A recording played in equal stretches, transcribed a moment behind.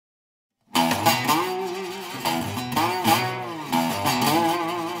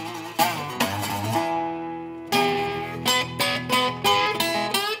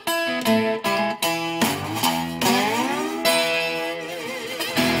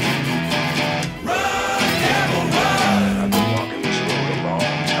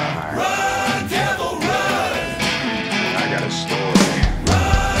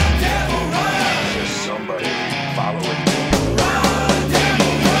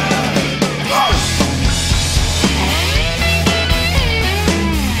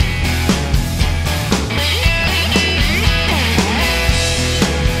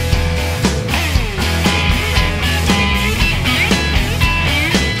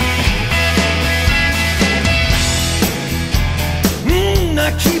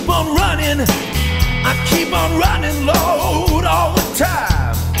on running, I keep on running load all the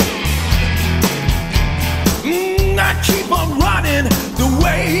time. I keep on running, the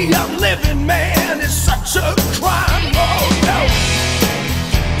way I'm living, man, is such a crime. Oh no.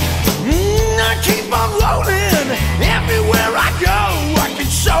 I keep on rolling, everywhere I go, I can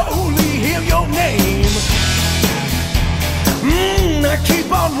surely hear your name. I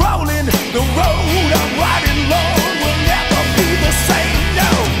keep on rolling, the road I'm riding alone will never be the same,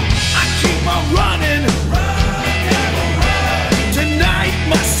 no. I keep on running, tonight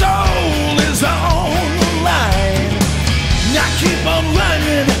my soul is on the line. I keep on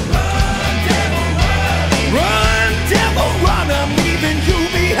running, run, devil, run, I'm leaving you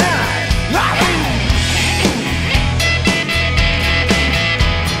behind.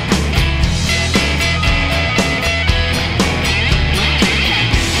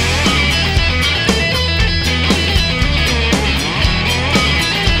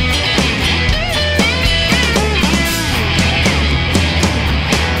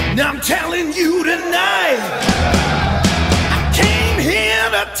 I'm telling you tonight, I came here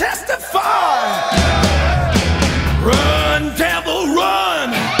to testify. Run, devil,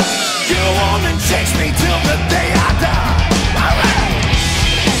 run. Go on and chase me till the day I die. All right.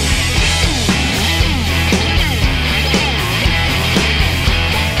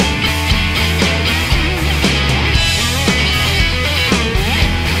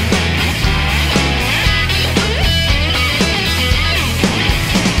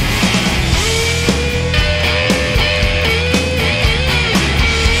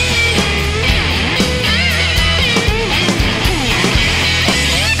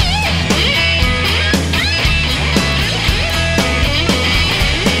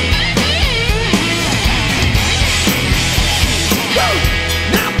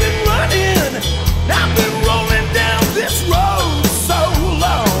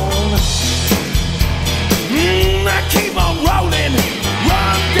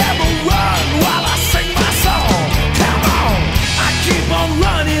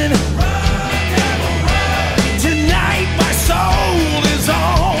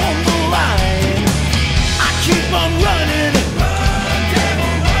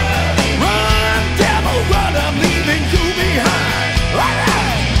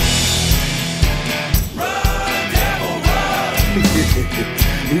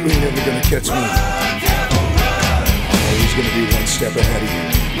 You ain't never gonna catch me. Always gonna be one step ahead of you.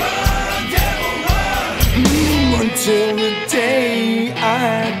 Until the day I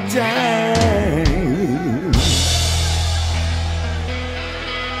die.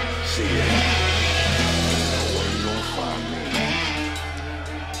 See ya. Know where you gonna find me.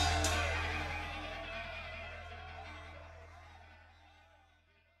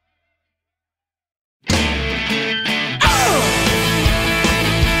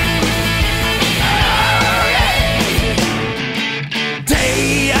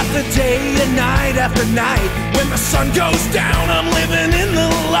 Day and night after night, when the sun goes down, I'm living in the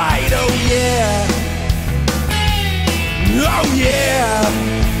light. Oh yeah, oh yeah.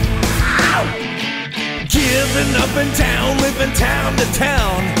 Ow. Giving up and down, living town to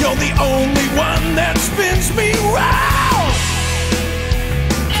town. You're the only one that spins me round.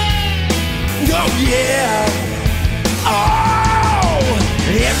 Oh yeah, oh.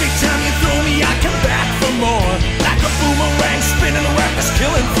 Every time you throw me, I come back for more. Like a boomerang spinning around this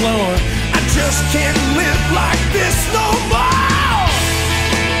killing floor. I just can't live like this no more.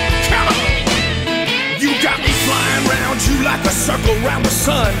 Come on. You got me flying round you like a circle round the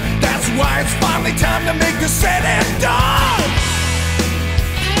sun. That's why it's finally time to make the set and done.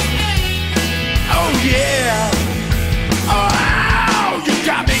 Oh yeah. Oh, you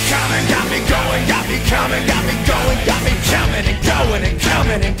got me coming, got me going, got me coming, got me going, got me coming and going and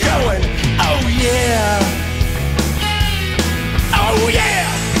coming and going. Oh yeah. Oh yeah.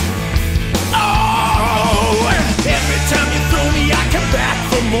 Oh, every time you throw me, I come back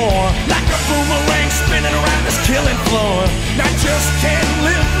for more. Like a boomerang spinning around this killing floor. I just can't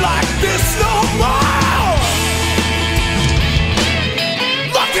live like this no more.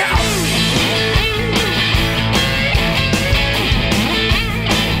 Look out!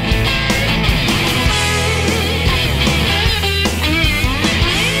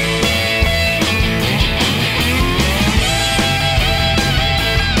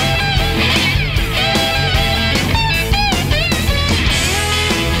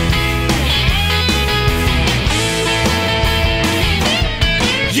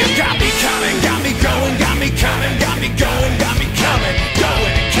 You got me coming,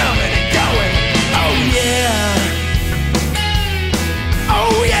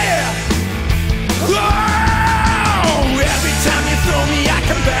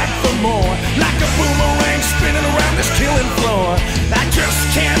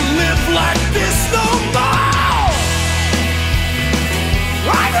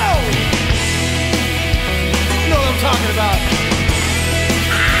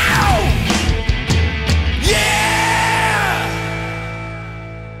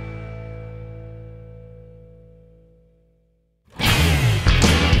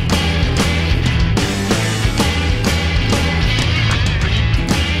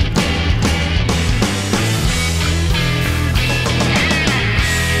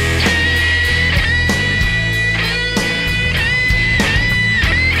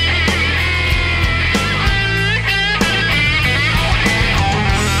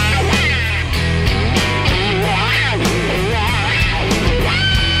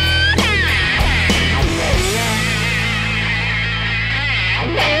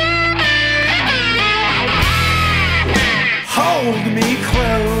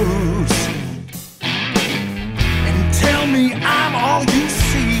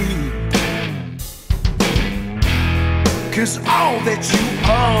 'cause all that you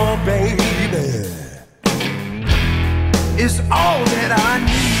are, baby, is all that I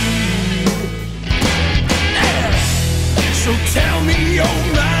need. Yeah. So tell me you're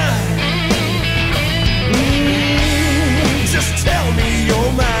mine. Just tell me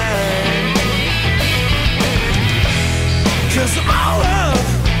you're mine. 'Cause all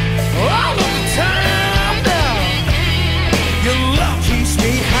of the time now, your love keeps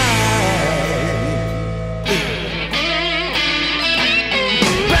me high.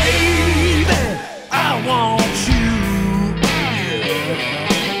 Baby, I want you.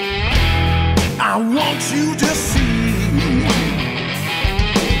 I want you to see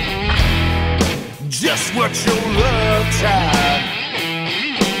just what your love, child,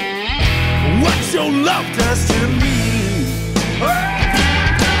 what your love does to me. Oh,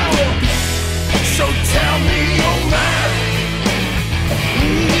 so tell me you're mine.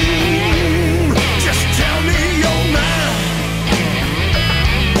 Just tell me you're mine.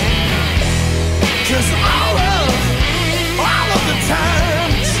 'Cause all of the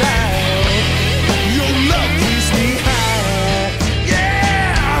time, child, your love keeps me high.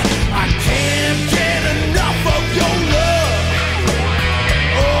 Yeah, I can't get enough of your love.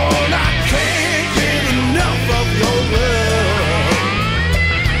 Oh, and I can't get enough of your love.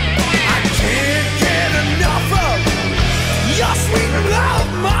 I can't get enough of your sweet love,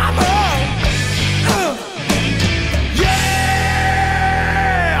 mama. Yeah,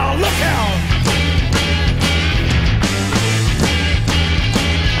 look out.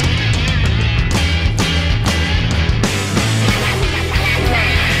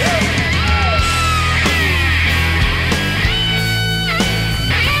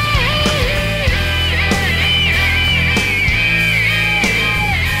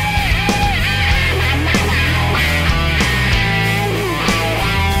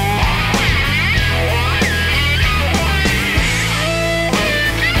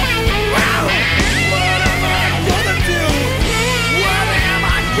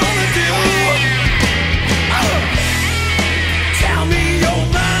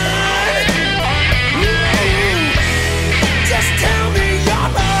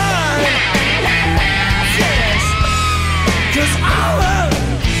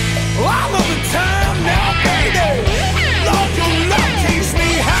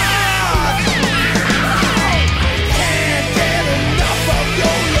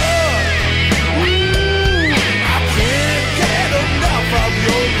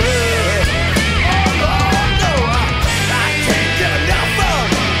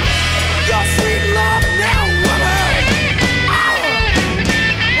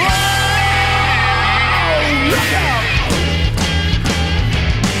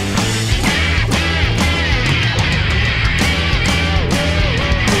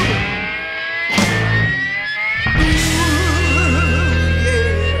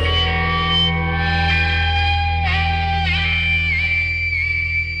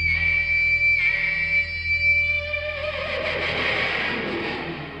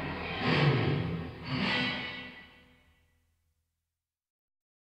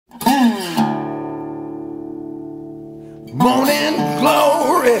 Morning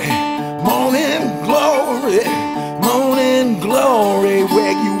glory, morning glory, morning glory,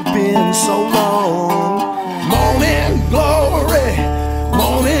 where you been so long? Morning glory,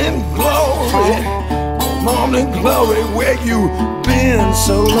 morning glory, morning glory, where you been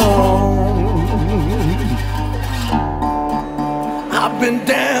so long? I've been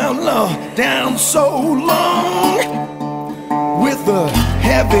down low, down so long, with a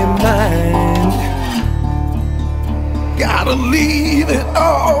heavy mind. Gotta leave it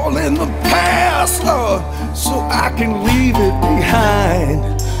all in the past, Lord, so I can leave it behind.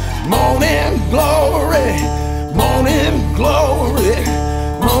 Morning glory, morning glory,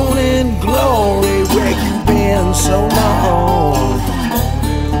 morning glory, where you been so long?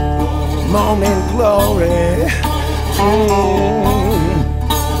 Morning glory,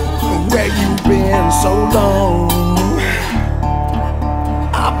 where you been so long?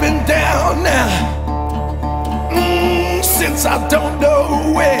 I've been down now, since I don't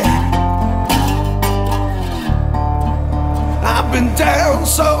know where. I've been down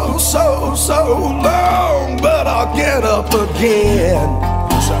so long, but I'll get up again.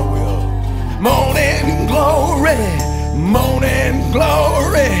 Yes, I will. Morning glory, morning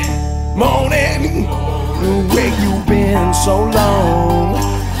glory, morning, where you been so long?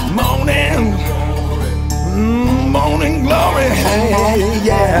 Morning, morning glory, hey,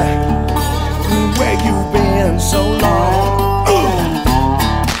 yeah, where you been so long?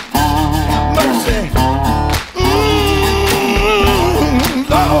 Mercy,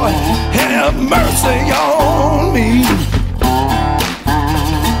 Lord, have mercy on me.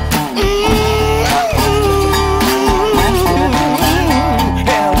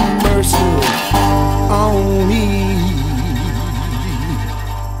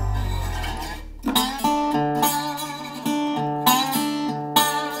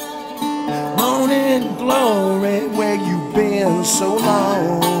 Morning glory, where you been so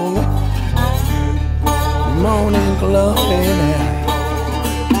long? Morning glory now.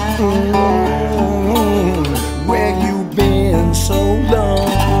 Where you been so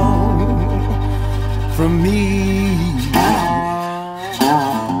long from me?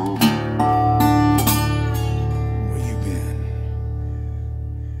 Where you been?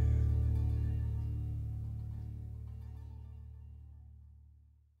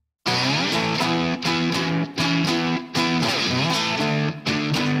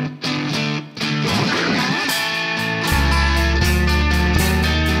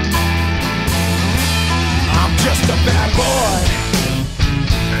 Just a bad boy,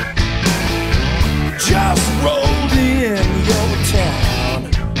 just rolled in your town.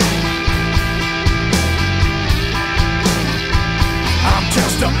 I'm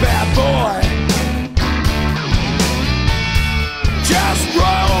just a bad boy, just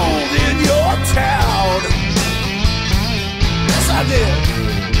rolled in your town. Yes, I did.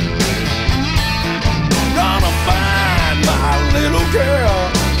 Gonna find my little girl.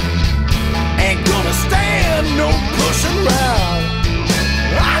 Ain't gonna stand no pushing around.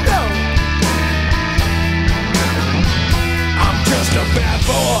 I know I'm just a bad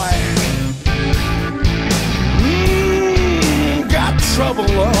boy. Got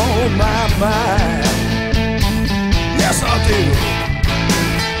trouble on my mind. Yes, I do.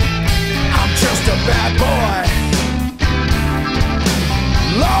 I'm just a bad boy.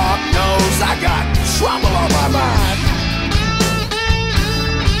 Lord knows I got trouble on my mind.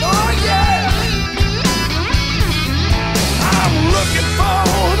 Oh yeah. I'm looking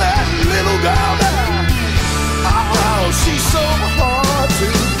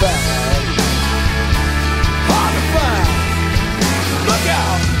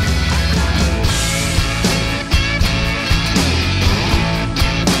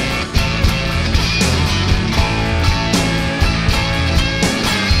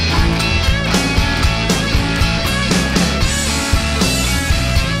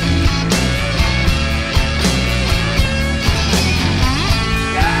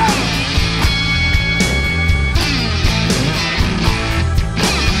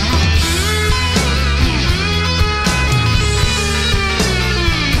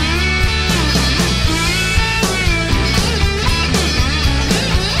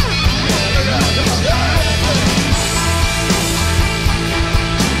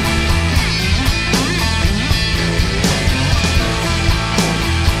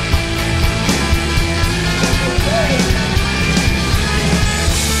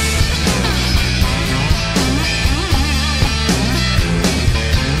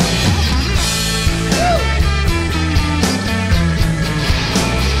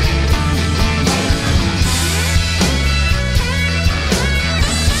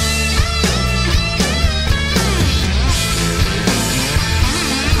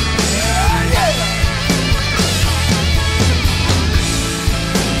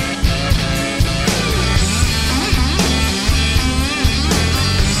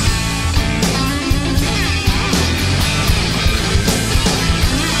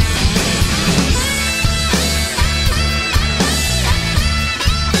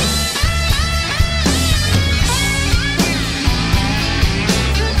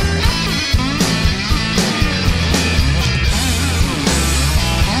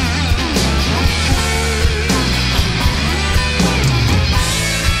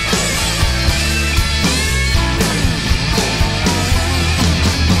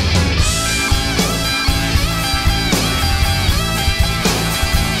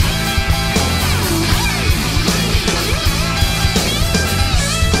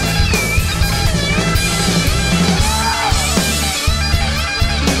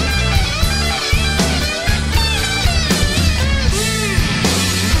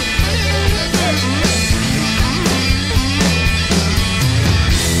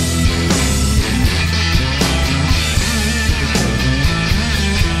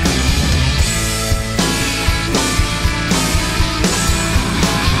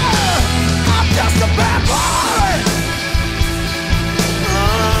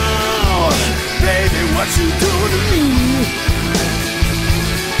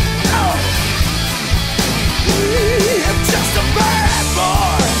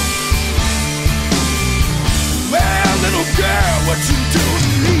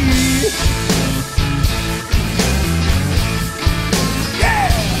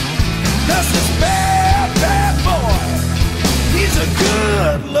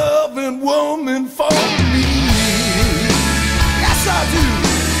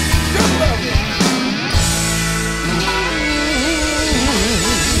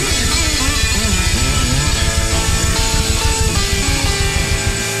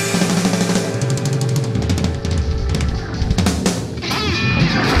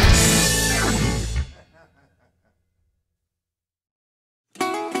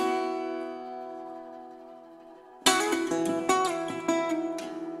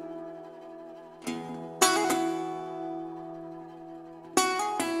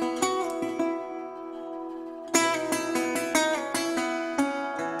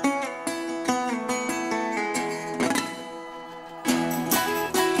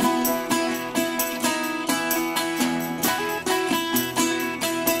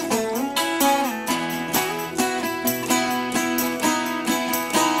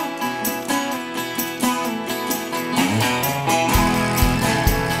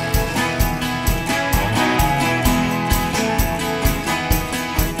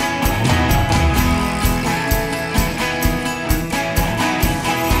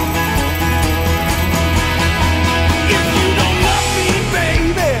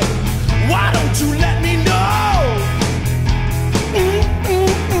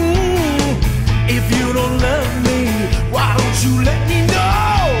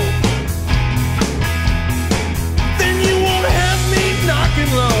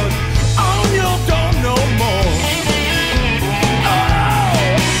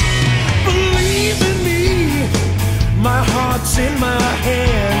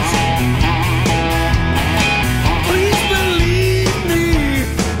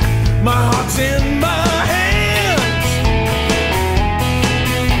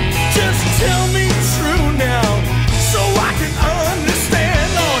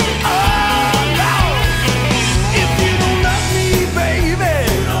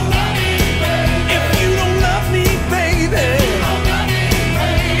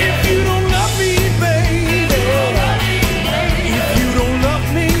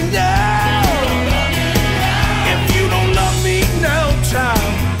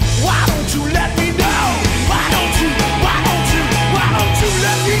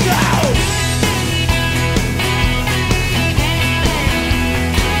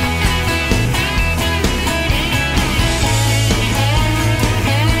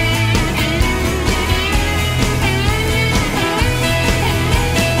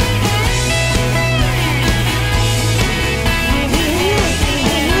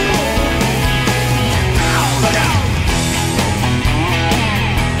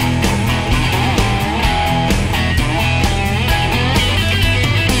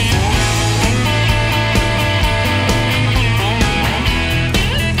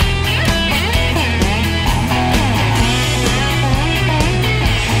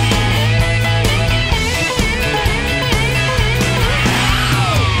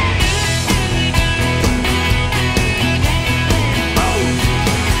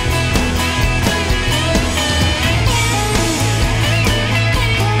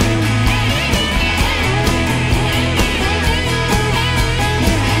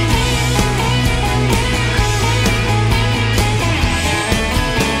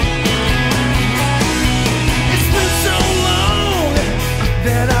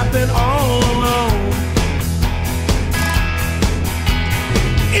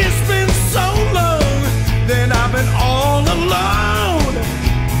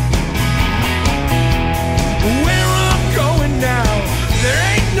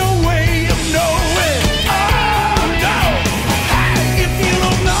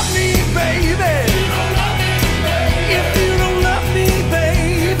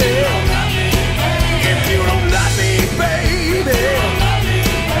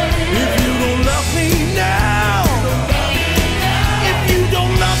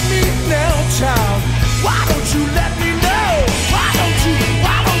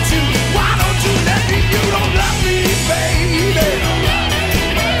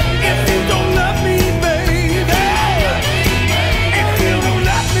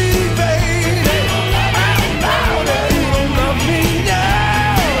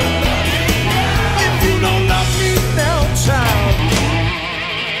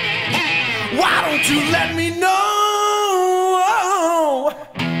you let me know?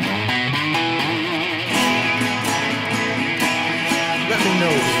 Let me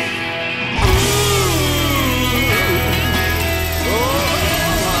know.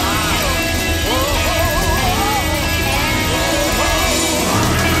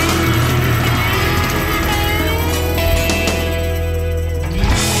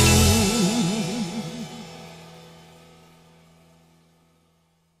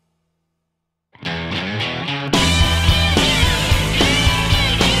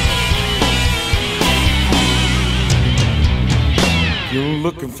 You're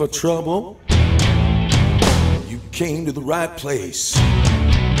looking for trouble? You came to the right place.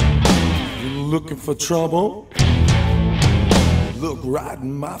 You're looking for trouble? Look right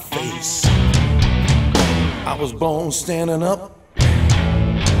in my face. I was born standing up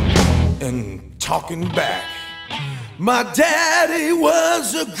and talking back. My daddy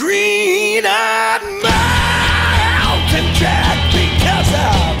was a green-eyed mountain cat because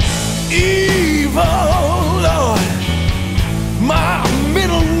I'm evil, Lord. My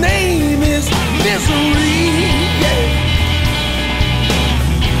middle name is Misery, yeah.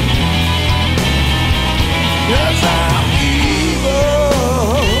 'Cause I'm evil.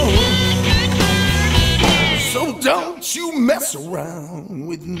 So don't you mess around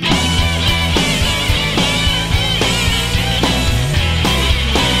with me.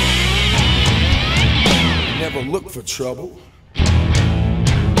 Never looked for trouble,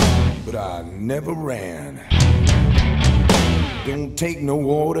 but I never ran. Don't take no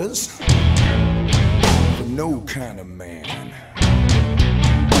orders for no kind of man.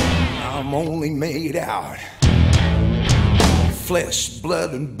 I'm only made out of flesh,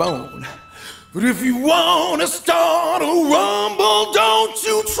 blood, and bone. But if you wanna start a rumble, don't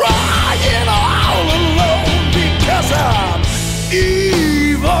you try it all alone, because I'm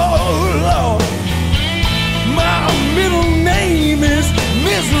evil, Lord. My middle name is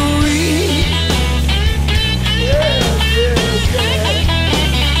Misery. Yeah.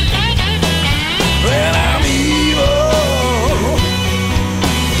 And I'm evil,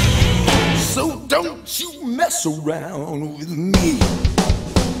 so don't you mess around with me.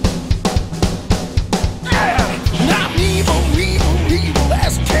 I'm evil, evil, evil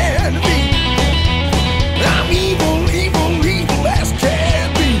as can be. I'm evil, evil, evil as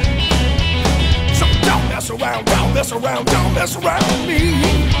can be. So don't mess around, don't mess around, don't mess around with me.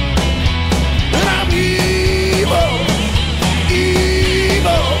 And I'm evil,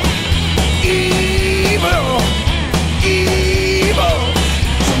 evil, evil, evil.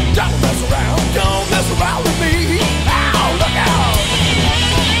 So don't mess around with me. Ow, look out.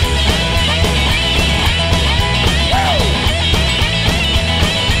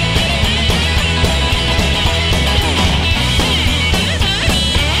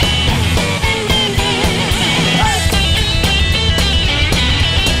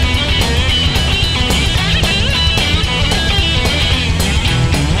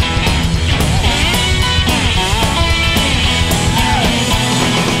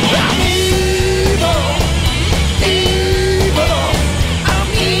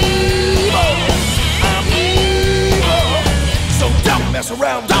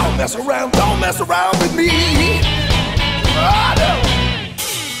 Don't mess around with me. Oh, no.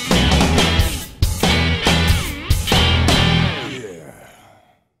 Yeah.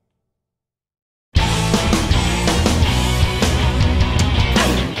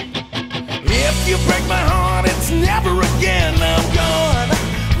 If you break my heart, it's never again. I'm gone,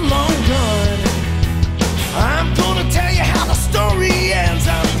 long gone. I'm gonna tell you how the story ends.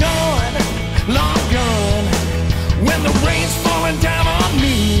 I'm gone, long gone. When the rain's falling down on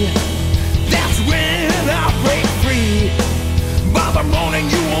me, that's when I break free. By the morning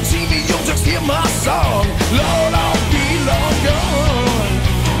you won't see me, you'll just hear my song. Lord, I'll be long gone.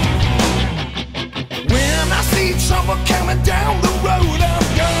 When I see trouble coming down the road, I'm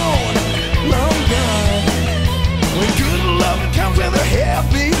gone, long gone. When good love comes with a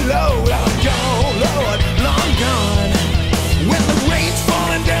heavy load, I'm gone, Lord, long gone. When the rain's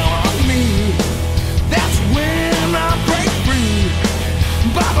falling down on me, that's when I break free.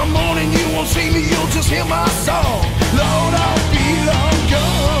 By the morning you won't see me, you'll just hear my song. Lord, I'll be long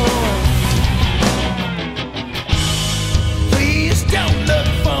gone. Please don't look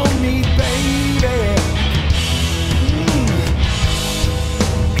for me, baby.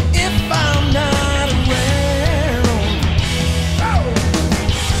 If I'm not around, oh.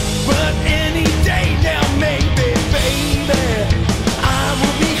 But any day now, maybe, baby, I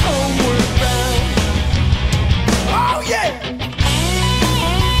will be homeward bound. Oh yeah.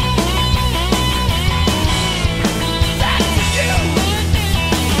 That's you.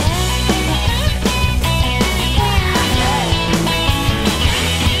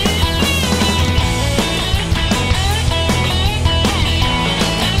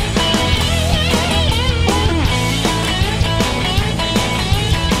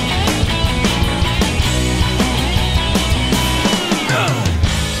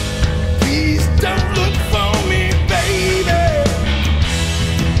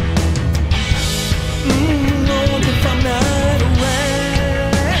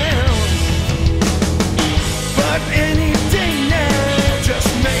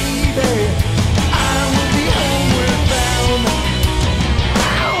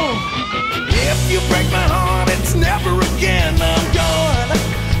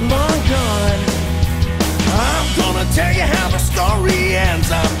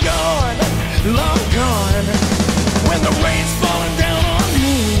 long gone. When the rain's falling down on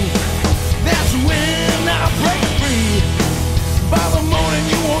me, that's when I break free. By the morning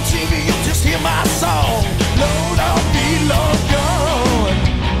you won't see me, you just hear my song. Lord, I'll be long gone.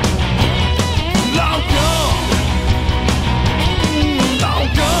 Long gone. Long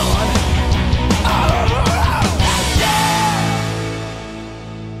gone.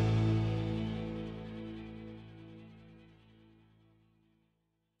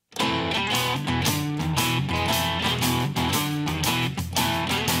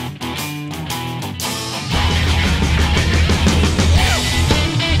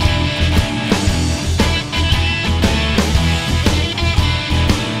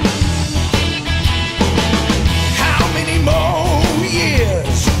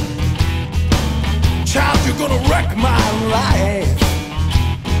 Gonna wreck my life.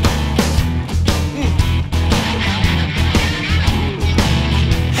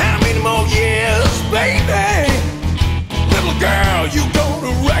 How many more years, baby? Little girl, you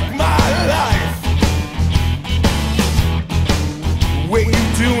gonna wreck my life. What you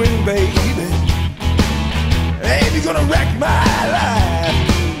doing, baby? Baby, you gonna wreck my life.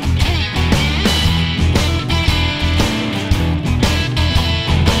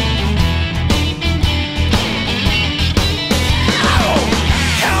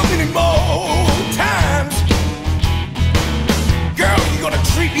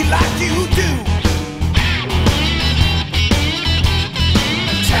 Treat me like you do.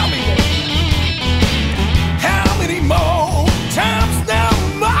 Tell me, how many more times now,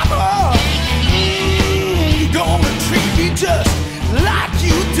 mama? You gonna treat me just like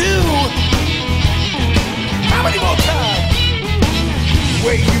you do? How many more times?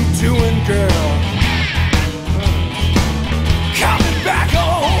 What you doing, girl? Coming back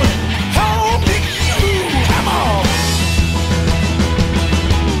home to you. Come on.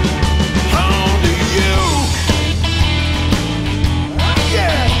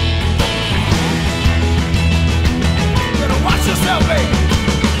 Yourself, baby.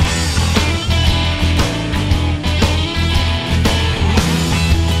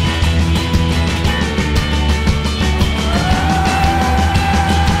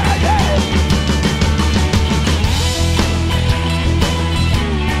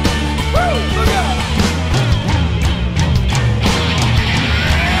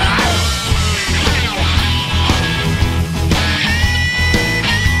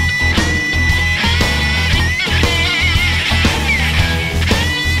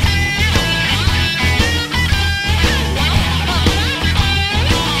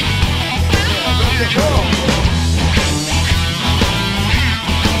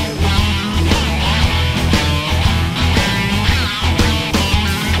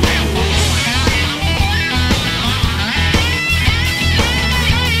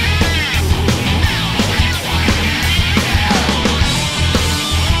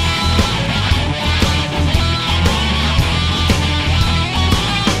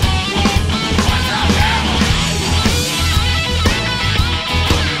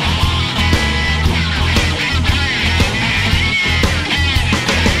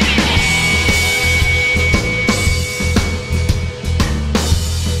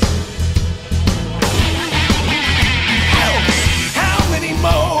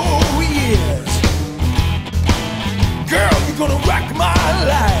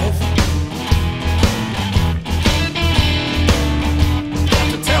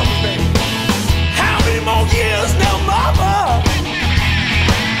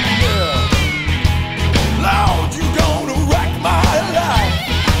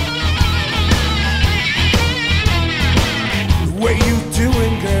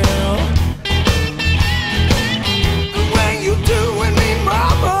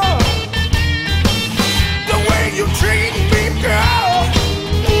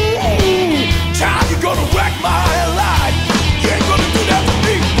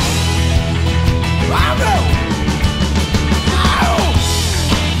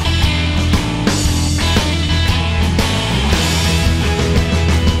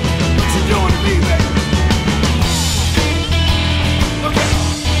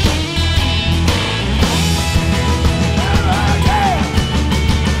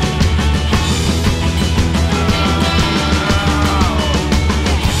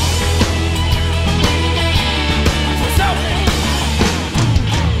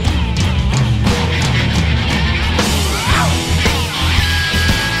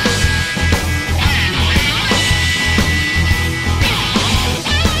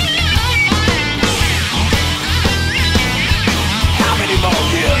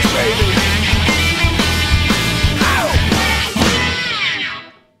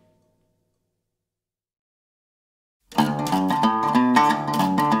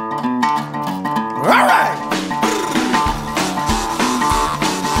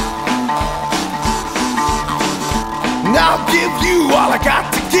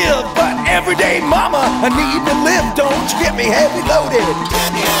 everyday mama, I need to live. Don't you get me heavy loaded.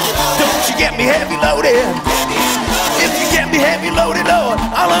 Don't you get me heavy loaded. If you get me heavy loaded, Lord,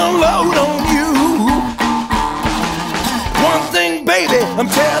 I'll unload on you. One thing, baby, I'm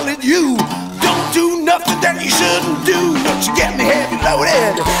telling you, don't do nothing that you shouldn't do. Don't you get me heavy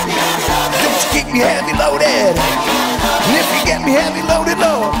loaded. Don't you get me heavy loaded. And if you get me heavy loaded,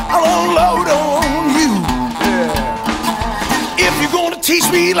 Lord, I'll unload on you. If you're gonna teach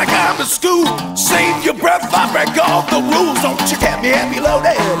me like I'm in school, save your breath, I break all the rules. Don't you get me heavy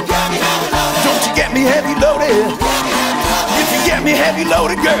loaded. Don't you get me heavy loaded. If you get me heavy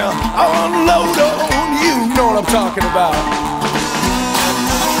loaded, girl, I'll unload on you. You know what I'm talking about.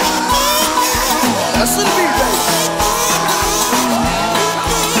 That's the beat, baby.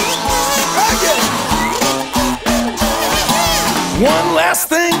 One last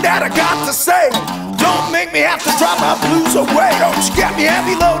thing that I got to say. Don't make me have to drop my blues away. Don't you get me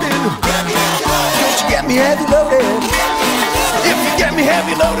heavy loaded. Don't you get me heavy loaded. If you get me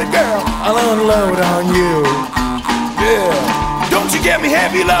heavy loaded, girl, I'll unload on you. Yeah. Don't you get me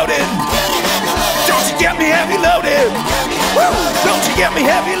heavy loaded. Don't you get me heavy loaded. Woo. Don't you get me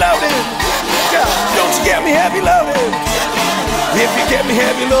heavy loaded. Yeah. Don't you get me heavy loaded. If you get me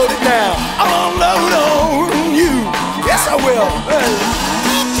heavy loaded now, I'll unload on you. Yes, I will. Hey.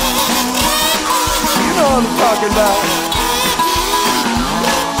 You know what I'm talking about.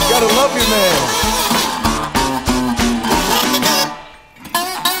 Gotta love you, man.